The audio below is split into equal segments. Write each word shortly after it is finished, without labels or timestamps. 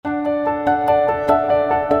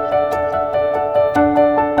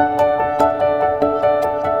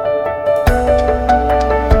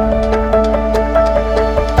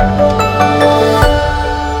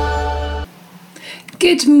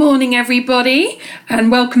morning, everybody, and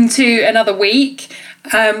welcome to another week.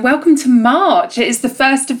 Welcome to March. It is the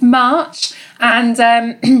 1st of March, and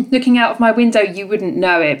looking out of my window, you wouldn't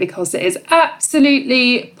know it because it is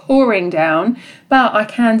absolutely pouring down, but I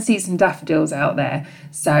can see some daffodils out there.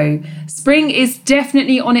 So spring is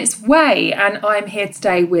definitely on its way, and I'm here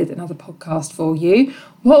today with another podcast for you.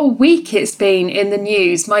 What a week it's been in the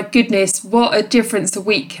news. My goodness, what a difference a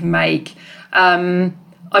week can make.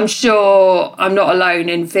 I'm sure I'm not alone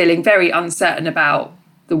in feeling very uncertain about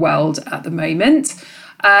the world at the moment.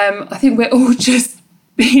 I think we're all just,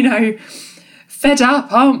 fed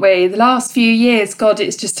up, aren't we? The last few years, God,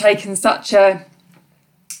 it's just taken such a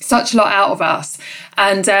lot out of us.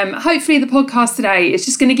 And hopefully the podcast today is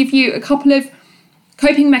just going to give you a couple of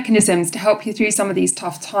coping mechanisms to help you through some of these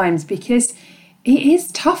tough times, because it is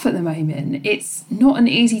tough at the moment. It's not an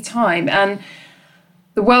easy time, and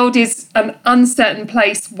the world is an uncertain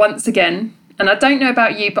place once again. And I don't know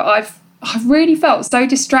about you, but I've really felt so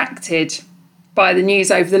distracted by the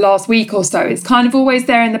news over the last week or so. It's kind of always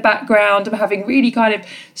there in the background. I'm having really kind of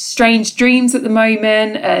strange dreams at the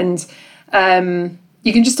moment. And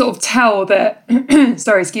you can just sort of tell that, you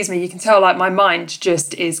can tell like my mind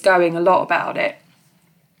just is going a lot about it.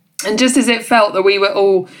 And just as it felt that we were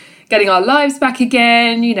all getting our lives back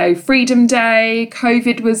again, Freedom Day,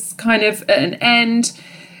 COVID was kind of at an end,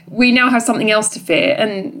 we now have something else to fear.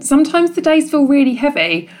 And sometimes the days feel really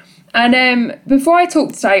heavy. And before I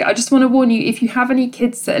talk today, I just want to warn you, if you have any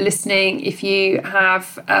kids that are listening, if you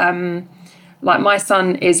have, like my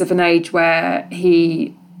son is of an age where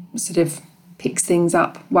he sort of picks things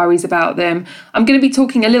up, worries about them. I'm going to be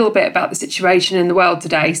talking a little bit about the situation in the world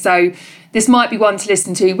today. So this might be one to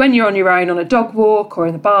listen to when you're on your own on a dog walk or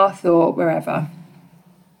in the bath or wherever.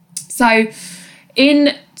 So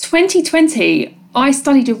in 2020, I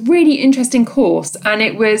studied a really interesting course, and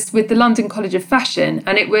it was with the London College of Fashion,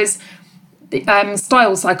 and it was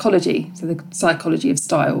style psychology, so the psychology of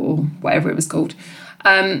style or whatever it was called.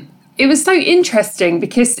 It was so interesting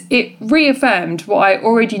because it reaffirmed what I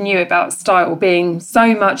already knew about style being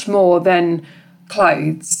so much more than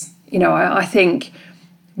clothes. I think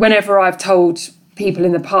whenever I've told people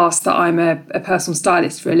in the past that I'm a personal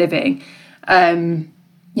stylist for a living,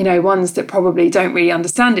 ones that probably don't really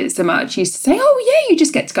understand it so much used to say, oh yeah, you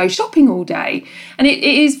just get to go shopping all day. And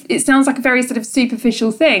it sounds like a very sort of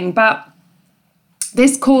superficial thing, but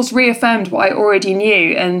this course reaffirmed what I already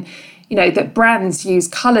knew. And that brands use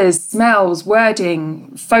colours, smells,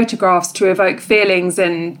 wording, photographs to evoke feelings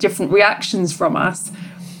and different reactions from us.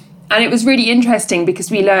 And it was really interesting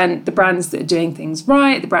because we learned the brands that are doing things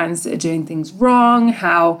right, the brands that are doing things wrong,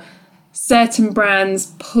 how certain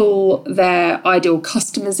brands pull their ideal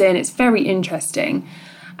customers in. It's very interesting.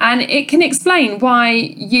 And it can explain why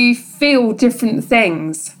you feel different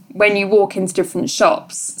things when you walk into different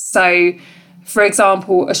shops. So, for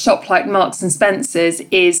example, a shop like Marks and Spencer's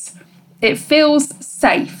it feels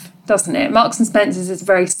safe, doesn't it? Marks and Spencer's is a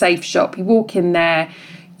very safe shop. You walk in there,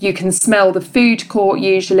 you can smell the food court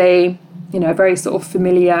usually, a very sort of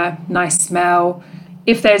familiar, nice smell.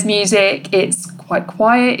 If there's music, it's quite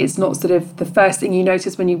quiet. It's not sort of the first thing you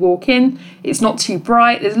notice when you walk in. It's not too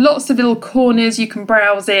bright. There's lots of little corners you can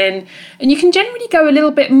browse in, and you can generally go a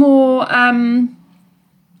little bit more kind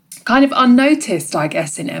of unnoticed, I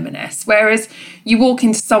guess, in M&S. Whereas you walk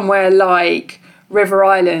into somewhere like River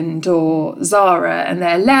Island or Zara, and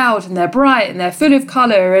they're loud and they're bright and they're full of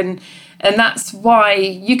colour, and that's why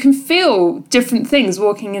you can feel different things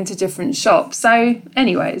walking into different shops. So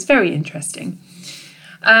anyway, it's very interesting.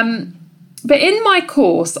 But in my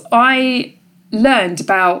course, I learned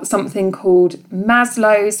about something called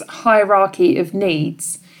Maslow's hierarchy of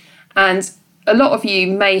needs. And a lot of you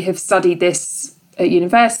may have studied this at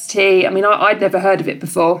university. I mean, I'd never heard of it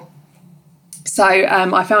before. So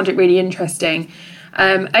I found it really interesting.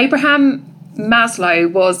 Abraham Maslow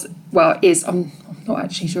I'm not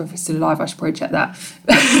actually sure if he's still alive. I should probably check that.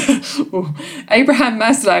 Abraham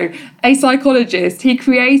Maslow, a psychologist, he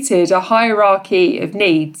created a hierarchy of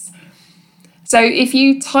needs. So if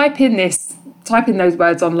you type in those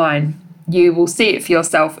words online, you will see it for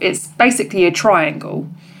yourself. It's basically a triangle,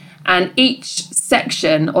 and each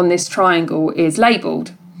section on this triangle is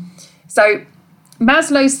labelled. So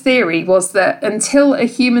Maslow's theory was that until a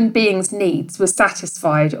human being's needs were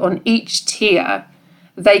satisfied on each tier,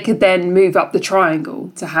 they could then move up the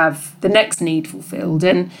triangle to have the next need fulfilled.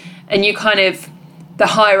 And you kind of, the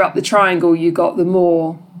higher up the triangle you got, the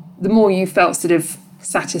more you felt sort of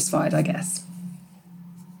satisfied, I guess.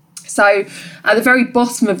 So at the very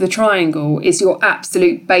bottom of the triangle is your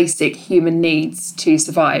absolute basic human needs to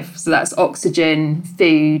survive. So that's oxygen,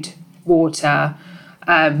 food, water,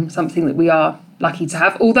 something that we are lucky to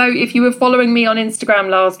have. Although if you were following me on Instagram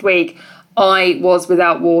last week, I was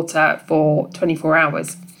without water for 24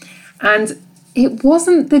 hours. And it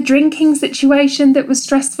wasn't the drinking situation that was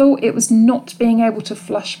stressful. It was not being able to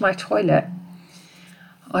flush my toilet.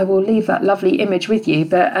 I will leave that lovely image with you.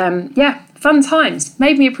 But fun times.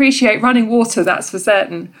 Made me appreciate running water, that's for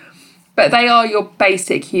certain. But they are your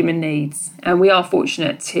basic human needs. And we are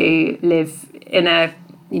fortunate to live in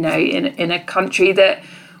a country that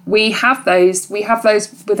we have those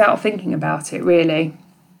without thinking about it, really.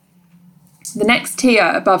 The next tier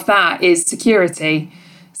above that is security.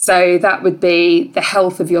 So that would be the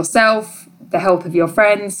health of yourself, the health of your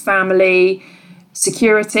friends, family,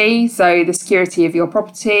 security. So the security of your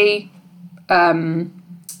property,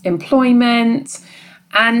 employment.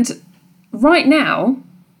 And right now,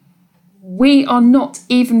 we are not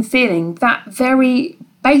even feeling that very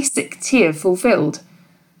basic tier fulfilled.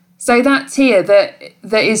 So that tier that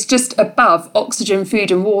is just above oxygen,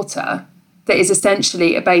 food and water, that is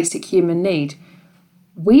essentially a basic human need.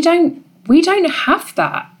 We don't have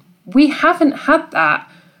that. We haven't had that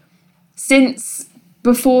since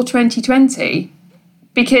before 2020,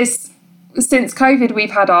 because since COVID,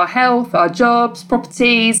 we've had our health, our jobs,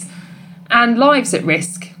 properties and lives at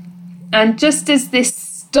risk. And just as this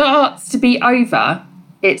starts to be over,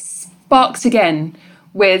 it sparks again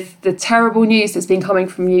with the terrible news that's been coming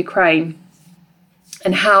from Ukraine,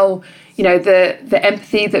 and how, the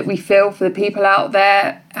empathy that we feel for the people out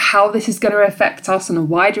there, how this is going to affect us on a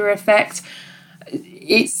wider effect.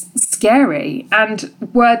 It's scary. And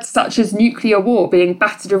words such as nuclear war being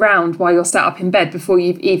battered around while you're sat up in bed before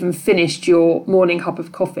you've even finished your morning cup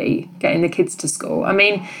of coffee, getting the kids to school. I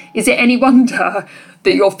mean, is it any wonder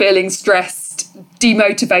that you're feeling stressed,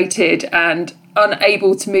 demotivated and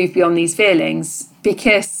unable to move beyond these feelings?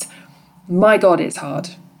 Because, my God, it's hard.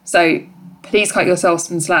 So please cut yourselves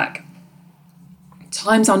some slack.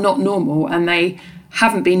 Times are not normal, and they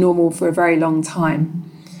haven't been normal for a very long time.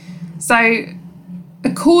 So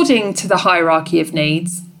according to the hierarchy of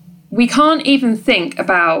needs, we can't even think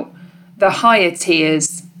about the higher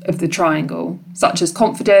tiers of the triangle, such as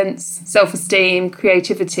confidence, self-esteem,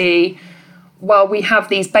 creativity, while we have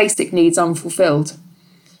these basic needs unfulfilled.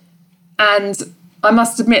 And I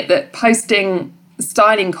must admit that posting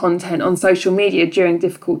styling content on social media during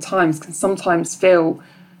difficult times can sometimes feel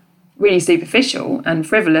really superficial and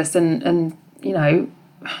frivolous, and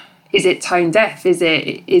is it tone deaf? Is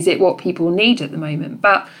it what people need at the moment?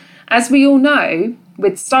 But as we all know,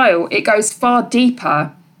 with style, it goes far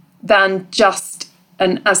deeper than just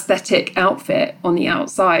an aesthetic outfit on the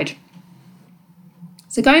outside.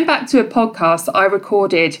 So going back to a podcast that I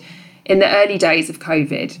recorded in the early days of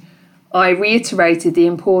COVID, I reiterated the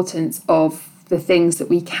importance of the things that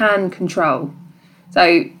we can control.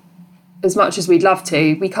 So as much as we'd love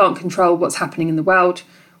to, we can't control what's happening in the world.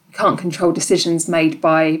 We can't control decisions made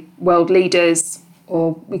by world leaders,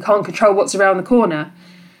 or we can't control what's around the corner.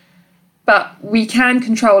 But we can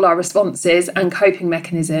control our responses and coping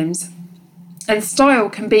mechanisms. And style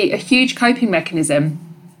can be a huge coping mechanism.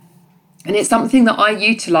 And it's something that I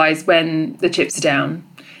utilise when the chips are down.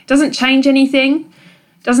 It doesn't change anything.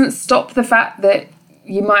 It doesn't stop the fact that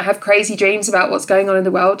you might have crazy dreams about what's going on in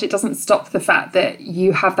the world. It doesn't stop the fact that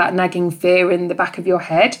you have that nagging fear in the back of your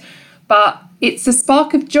head. But it's a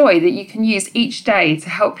spark of joy that you can use each day to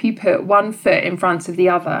help you put one foot in front of the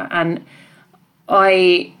other. And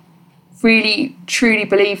I really, truly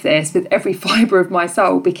believe this with every fibre of my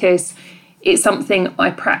soul, because it's something I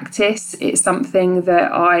practice. It's something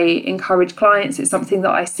that I encourage clients. It's something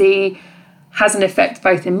that I see has an effect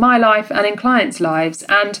both in my life and in clients' lives.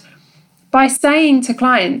 And by saying to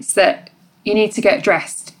clients that you need to get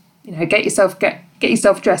dressed, get yourself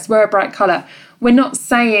dressed, wear a bright colour, we're not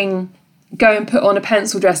saying go and put on a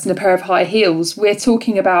pencil dress and a pair of high heels. We're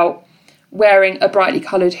talking about wearing a brightly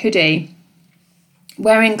coloured hoodie,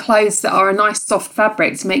 wearing clothes that are a nice soft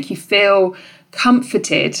fabric to make you feel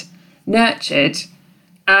comforted, nurtured,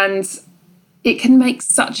 and it can make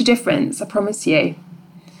such a difference, I promise you.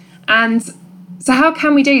 And so how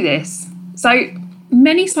can we do this? So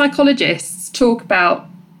many psychologists talk about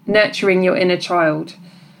nurturing your inner child.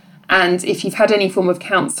 And if you've had any form of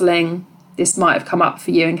counselling, this might have come up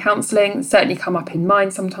for you in counselling. It's certainly come up in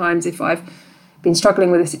mine sometimes if I've been struggling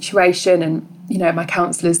with a situation and, my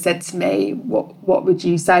counsellor said to me, what would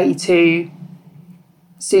you say to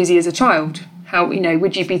Susie as a child? How,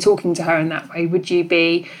 would you be talking to her in that way? Would you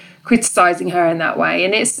be criticising her in that way?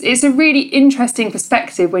 And it's a really interesting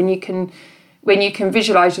perspective when you can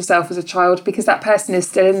visualise yourself as a child, because that person is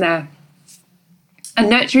still in there. And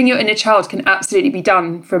nurturing your inner child can absolutely be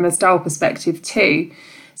done from a style perspective too.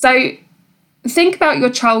 So think about your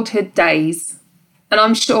childhood days And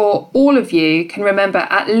I'm sure all of you can remember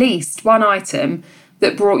at least one item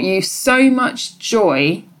that brought you so much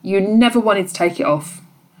joy you never wanted to take it off.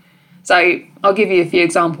 So I'll give you a few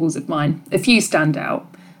examples of mine. A few stand out.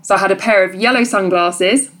 So I had a pair of yellow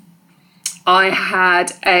sunglasses. I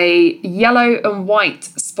had a yellow and white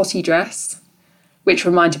spotty dress, which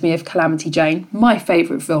reminded me of Calamity Jane, my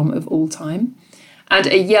favourite film of all time, and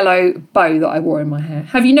a yellow bow that I wore in my hair.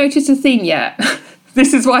 Have you noticed a theme yet?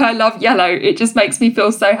 This is why I love yellow. It just makes me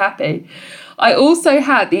feel so happy. I also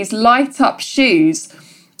had these light up shoes.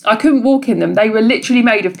 I couldn't walk in them. They were literally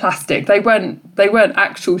made of plastic. They weren't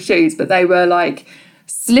actual shoes, but they were like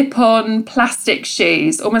slip-on plastic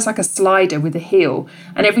shoes, almost like a slider with a heel.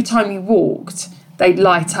 And every time you walked, they'd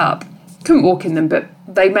light up. Couldn't walk in them, but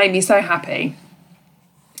they made me so happy.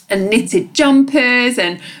 And knitted jumpers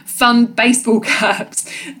and fun baseball caps.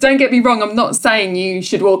 Don't get me wrong, I'm not saying you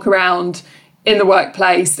should walk around in the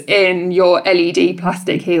workplace in your LED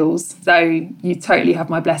plastic heels, though you totally have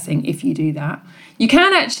my blessing if you do that. You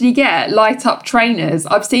can actually get light up trainers.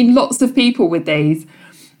 I've seen lots of people with these.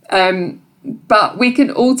 But we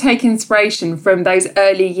can all take inspiration from those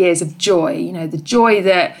early years of joy. You know, the joy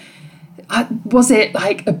that, was it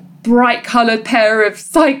like a bright coloured pair of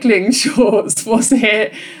cycling shorts? Was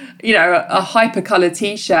it, you know, a hypercolour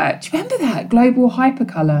t-shirt? Do you remember that? Global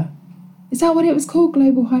Hypercolour. Is that what it was called?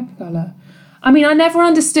 Global Hypercolour. I mean, I never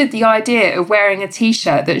understood the idea of wearing a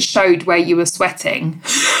t-shirt that showed where you were sweating.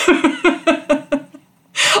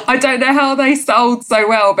 I don't know how they sold so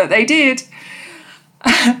well, but they did.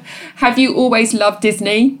 Have you always loved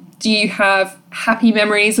Disney? Do you have happy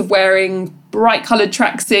memories of wearing bright coloured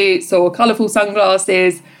tracksuits or colourful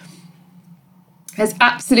sunglasses? There's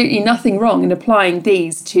absolutely nothing wrong in applying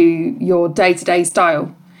these to your day-to-day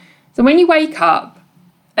style. So when you wake up,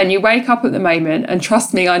 and you wake up at the moment, and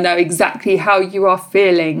trust me, I know exactly how you are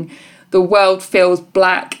feeling. The world feels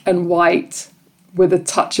black and white with a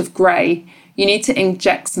touch of grey. You need to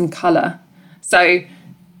inject some colour. So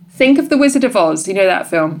think of The Wizard of Oz, you know that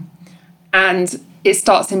film? And it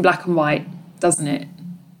starts in black and white, doesn't it?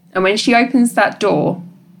 And when she opens that door,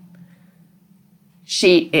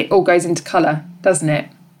 it all goes into colour, doesn't it?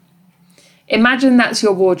 Imagine that's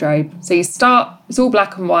your wardrobe. So you start, it's all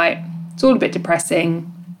black and white, it's all a bit depressing.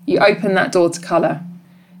 You open that door to colour.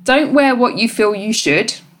 Don't wear what you feel you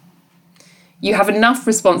should. You have enough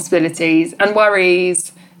responsibilities and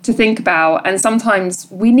worries to think about. And sometimes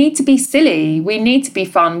we need to be silly. We need to be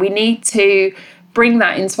fun. We need to bring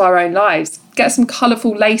that into our own lives. Get some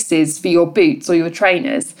colourful laces for your boots or your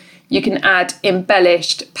trainers. You can add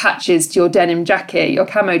embellished patches to your denim jacket, your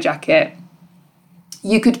camo jacket.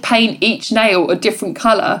 You could paint each nail a different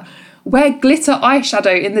colour. Wear glitter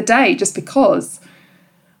eyeshadow in the day just because.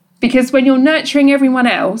 Because when you're nurturing everyone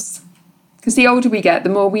else, because the older we get,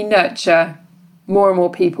 the more we nurture more and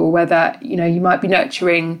more people, whether, you know, you might be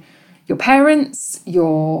nurturing your parents,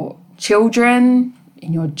 your children,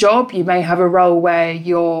 in your job, you may have a role where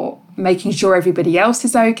you're making sure everybody else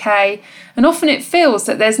is okay. And often it feels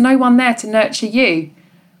that there's no one there to nurture you.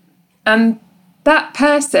 And that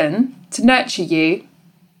person to nurture you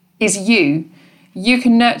is you. You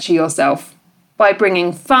can nurture yourself by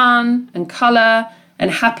bringing fun and colour and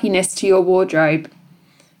happiness to your wardrobe.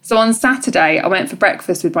 So on Saturday, I went for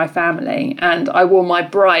breakfast with my family and I wore my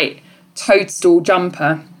bright toadstool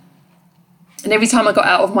jumper. And every time I got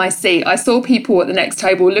out of my seat, I saw people at the next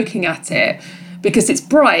table looking at it because it's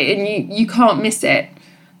bright and you can't miss it.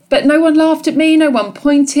 But no one laughed at me, no one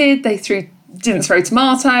pointed, they didn't throw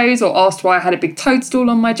tomatoes or asked why I had a big toadstool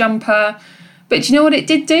on my jumper. But do you know what it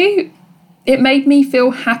did do? It made me feel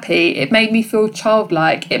happy. It made me feel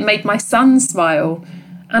childlike. It made my son smile.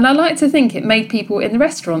 And I like to think it made people in the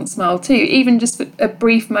restaurant smile too, even just for a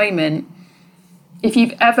brief moment. If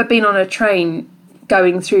you've ever been on a train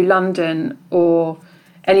going through London or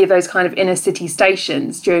any of those kind of inner city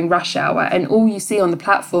stations during rush hour, and all you see on the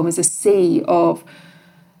platform is a sea of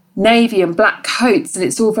navy and black coats and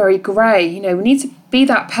it's all very grey, you know, we need to be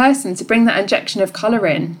that person to bring that injection of colour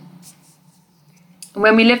in. And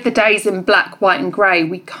when we live the days in black, white and grey,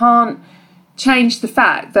 we can't change the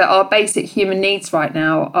fact that our basic human needs right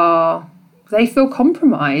now they feel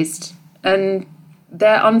compromised and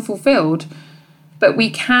they're unfulfilled. But we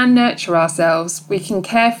can nurture ourselves. We can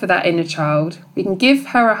care for that inner child. We can give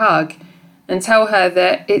her a hug and tell her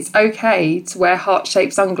that it's okay to wear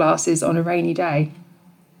heart-shaped sunglasses on a rainy day.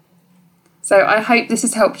 So I hope this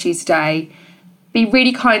has helped you today. Be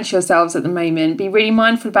really kind to yourselves at the moment. Be really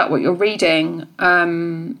mindful about what you're reading,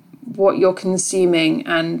 what you're consuming,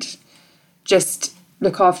 and just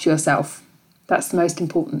look after yourself. That's the most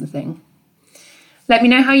important thing. Let me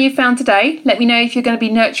know how you found today. Let me know if you're going to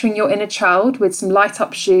be nurturing your inner child with some light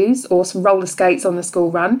up shoes or some roller skates on the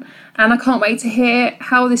school run. And I can't wait to hear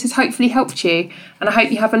how this has hopefully helped you. And I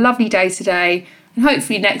hope you have a lovely day today. And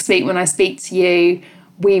hopefully next week when I speak to you,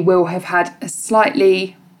 we will have had a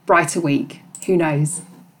slightly brighter week. Who knows?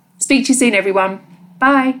 Speak to you soon, everyone.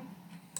 Bye.